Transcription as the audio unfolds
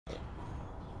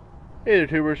Hey there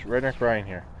tubers, Redneck Brian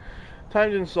here.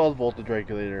 Time to install the voltage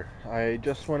regulator. I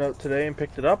just went out today and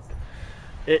picked it up.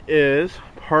 It is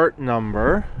part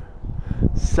number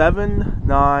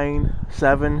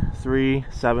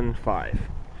 797375.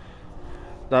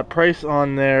 That price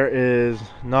on there is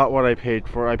not what I paid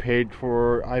for. I paid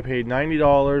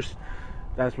 $90.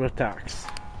 That's with tax.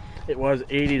 It was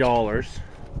 $80.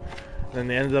 Then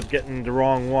they ended up getting the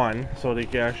wrong one, so they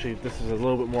can actually, this is a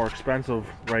little bit more expensive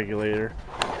regulator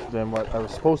than what I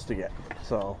was supposed to get.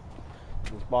 So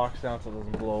this box down so it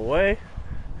doesn't blow away.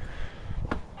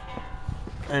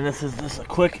 And this is just a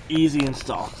quick, easy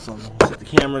install. So I'm going to set the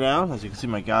camera down. As you can see,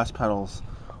 my gas pedal's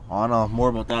on. I'll have more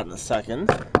about that in a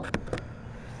second.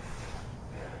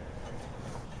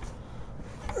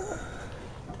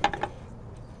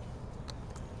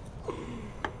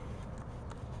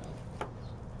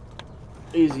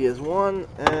 Easy as 1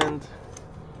 and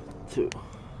 2.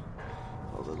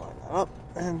 I'll just line that up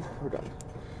and we're done.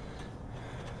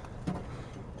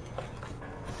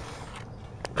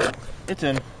 It's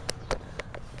in.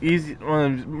 Easy.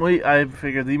 I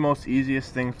figured the most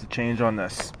easiest thing to change on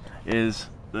this is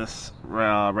this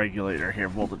regulator here,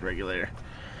 voltage regulator.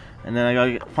 And then I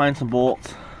gotta find some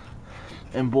bolts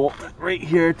and bolt it right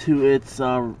here to its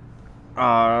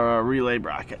relay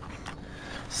bracket.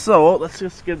 So let's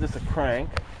just give this a crank.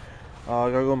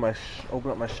 I gotta go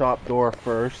open up my shop door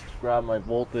first. Grab my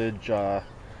voltage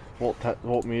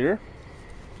voltmeter.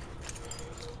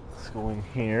 Let's go in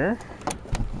here.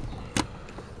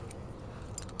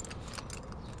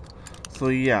 So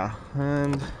yeah,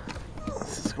 and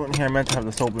let's just go in here. I meant to have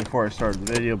this open before I started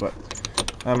the video, but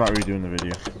I'm not redoing the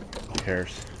video. Who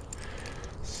cares?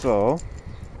 So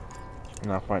I'm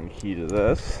not finding the key to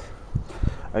this.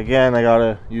 Again, I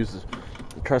gotta use the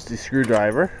trusty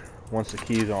screwdriver once the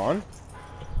key's on.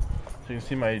 So you can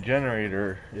see my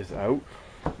generator is out.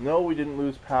 No, we didn't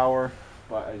lose power,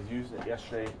 but I was using it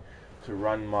yesterday to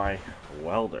run my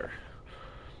welder.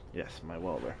 Yes, my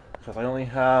welder. Because I only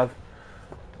have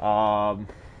a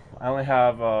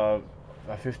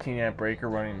 15 amp breaker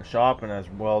running in the shop, and I was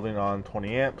welding on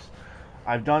 20 amps.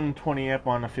 I've done 20 amp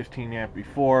on a 15 amp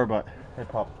before, but it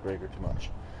popped the breaker too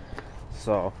much.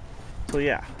 So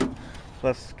yeah.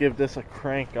 Let's give this a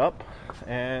crank up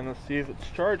and let's see if it's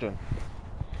charging.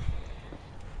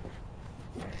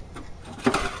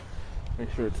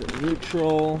 Make sure it's in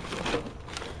neutral.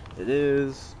 It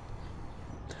is.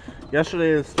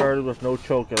 Yesterday it started with no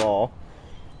choke at all,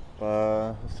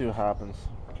 but let's see what happens.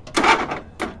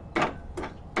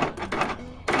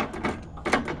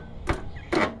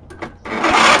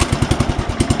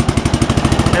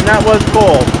 And that was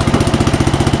gold.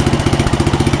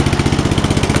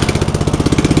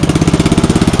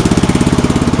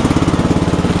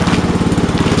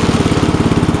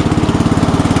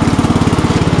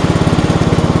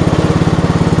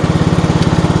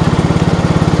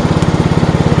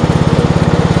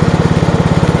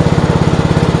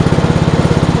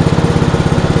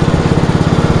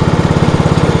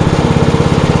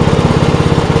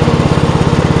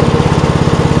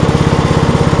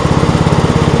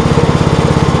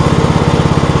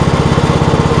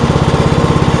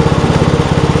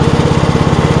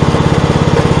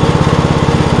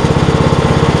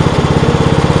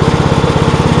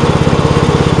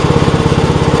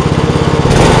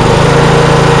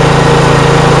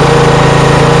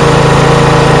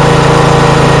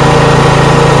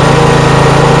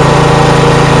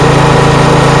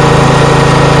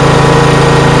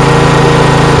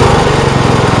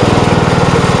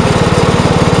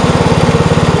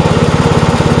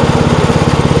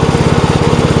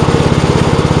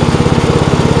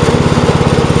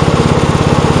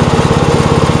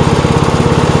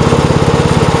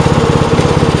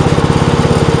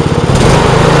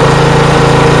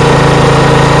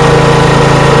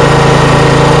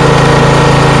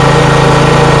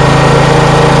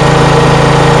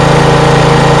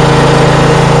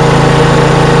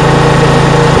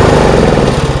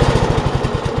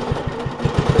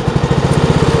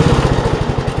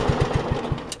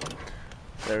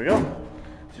 There we go.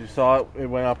 As you saw, it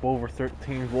went up over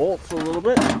 13 volts a little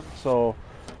bit. So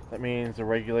that means the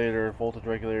voltage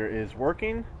regulator is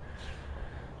working.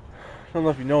 I don't know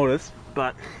if you noticed,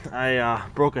 but I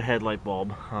broke a headlight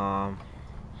bulb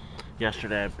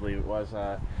yesterday, I believe it was.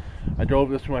 I drove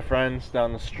this to my friends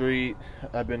down the street.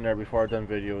 I've been there before, I've done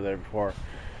video there before.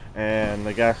 And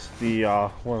I guess the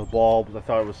one of the bulbs, I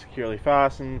thought it was securely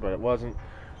fastened, but it wasn't.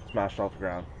 Smashed off the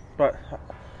ground. But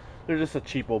they're just a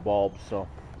cheapo bulb, so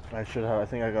I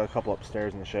think I got a couple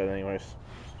upstairs in the shed anyways.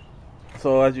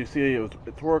 So as you see,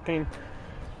 it's working.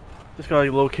 Just gotta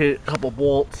locate a couple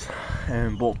bolts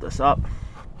and bolt this up.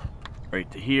 right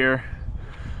to here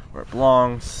where it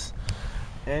belongs.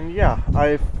 And yeah,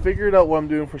 I figured out what I'm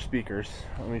doing for speakers.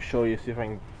 Let me show you, see if I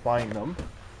can find them.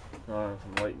 Some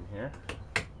light in here.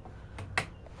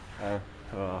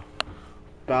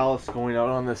 Ballast going out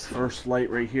on this first light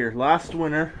right here. Last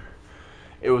winter,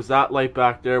 it was that light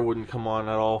back there, wouldn't come on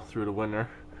at all through the winter.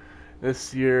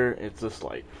 This year, it's this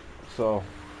light. So,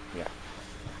 yeah.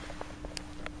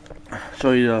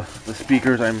 Show you the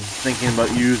speakers I'm thinking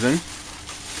about using.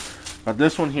 But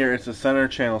this one here, it's a center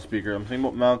channel speaker. I'm thinking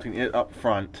about mounting it up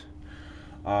front.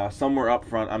 Somewhere up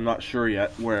front, I'm not sure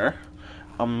yet where.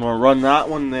 I'm going to run that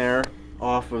one there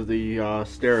off of the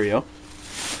stereo.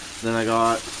 Then I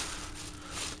got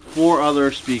 4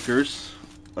 other speakers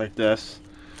like this.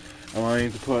 I'm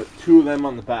going to put 2 of them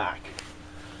on the back.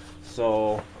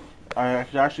 So I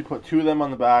could actually put 2 of them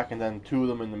on the back and then 2 of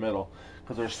them in the middle,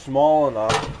 because they're small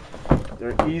enough,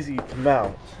 they're easy to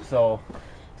mount. So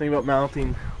think about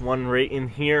mounting one right in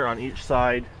here on each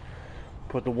side,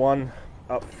 put the one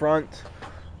up front,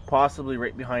 possibly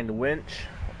right behind the winch,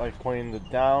 like pointing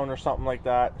it down or something like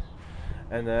that,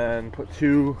 and then put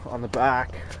 2 on the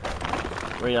back,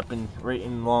 right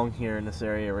in long here in this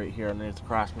area right here, and there's the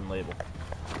Craftsman label.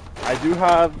 I do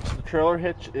have, the trailer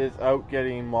hitch is out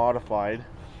getting modified.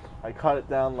 I cut it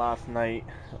down last night,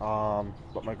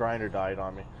 but my grinder died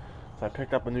on me, so I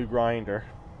picked up a new grinder.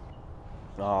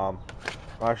 I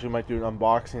actually might do an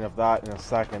unboxing of that in a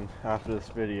second after this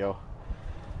video.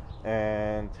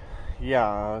 And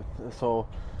yeah, so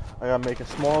I gotta make a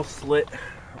small slit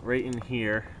right in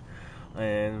here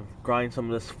and grind some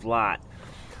of this flat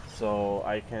so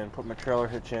I can put my trailer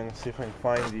hitch in, see if I can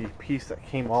find the piece that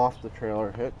came off the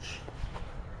trailer hitch.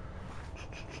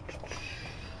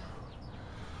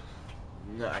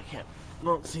 No, I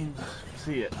don't seem to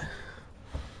see it.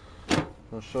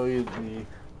 I'll show you the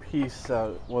piece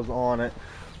that was on it.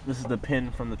 This is the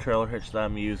pin from the trailer hitch that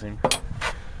I'm using.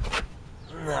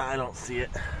 No, I don't see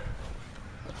it.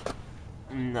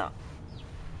 No.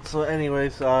 So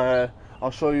anyways,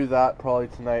 I'll show you that probably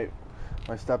tonight.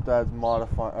 My stepdad's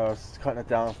modifying, cutting it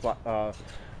down,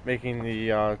 making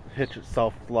the hitch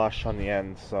itself flush on the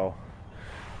end. So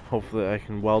hopefully I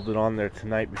can weld it on there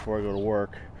tonight before I go to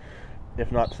work.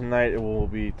 If not tonight, it will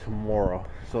be tomorrow.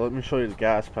 So let me show you the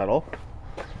gas pedal.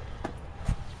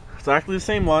 Exactly the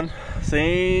same one,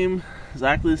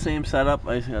 exactly the same setup.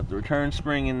 I just got the return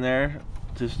spring in there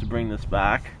just to bring this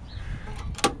back.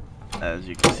 As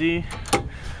you can see,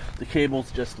 the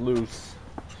cable's just loose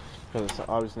because it's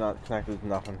obviously not connected to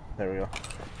nothing. There we go.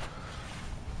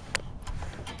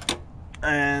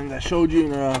 And I showed you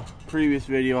in a previous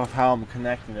video of how I'm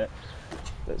connecting it.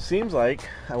 It seems like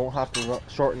I won't have to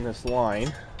shorten this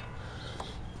line.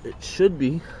 It should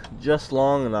be just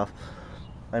long enough.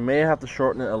 I may have to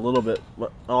shorten it a little bit,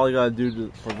 but all you gotta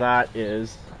do for that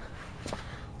is,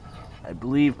 I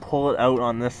believe, pull it out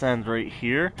on this end right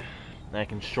here, and I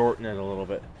can shorten it a little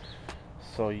bit.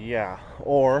 So yeah,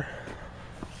 or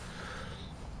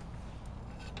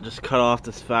just cut off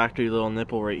this factory little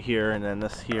nipple right here, and then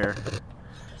this here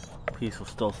piece will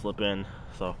still slip in.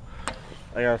 So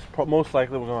I guess most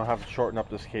likely we're gonna have to shorten up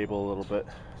this cable a little bit.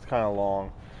 It's kind of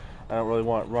long. I don't really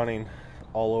want it running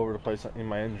all over the place in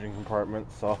my engine compartment,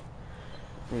 so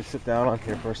let me sit down on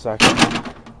here for a second.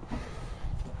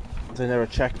 I never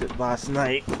checked it last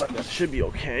night, but that should be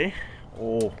okay.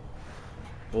 Oh,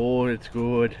 it's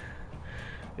good.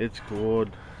 It's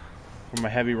good. For my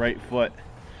heavy right foot,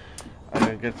 I'm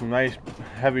gonna get some nice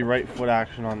heavy right foot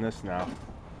action on this now.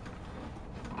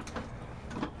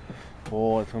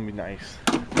 Oh, it's gonna be nice.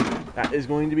 That is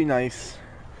going to be nice.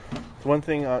 So one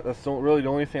thing, that's really the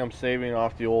only thing I'm saving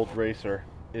off the old racer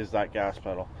is that gas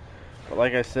pedal. But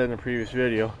like I said in the previous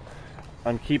video,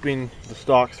 I'm keeping the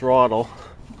stock throttle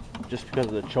just because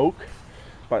of the choke.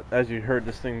 But as you heard,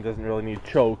 this thing doesn't really need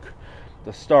choke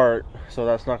to start, so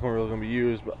that's not really going to be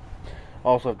used. But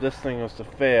also, if this thing was to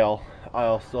fail,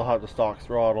 I'll still have the stock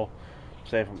throttle.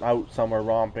 Say if I'm out somewhere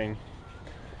romping,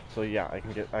 so yeah, I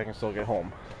can still get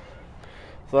home.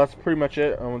 So that's pretty much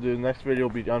it. I'm gonna do the next video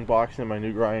will be unboxing my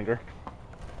new grinder.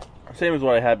 Same as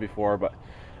what I had before, but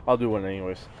I'll do one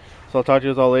anyways. So I'll talk to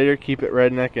you all later. Keep it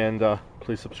redneck, and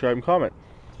please subscribe and comment.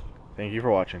 Thank you for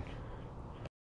watching.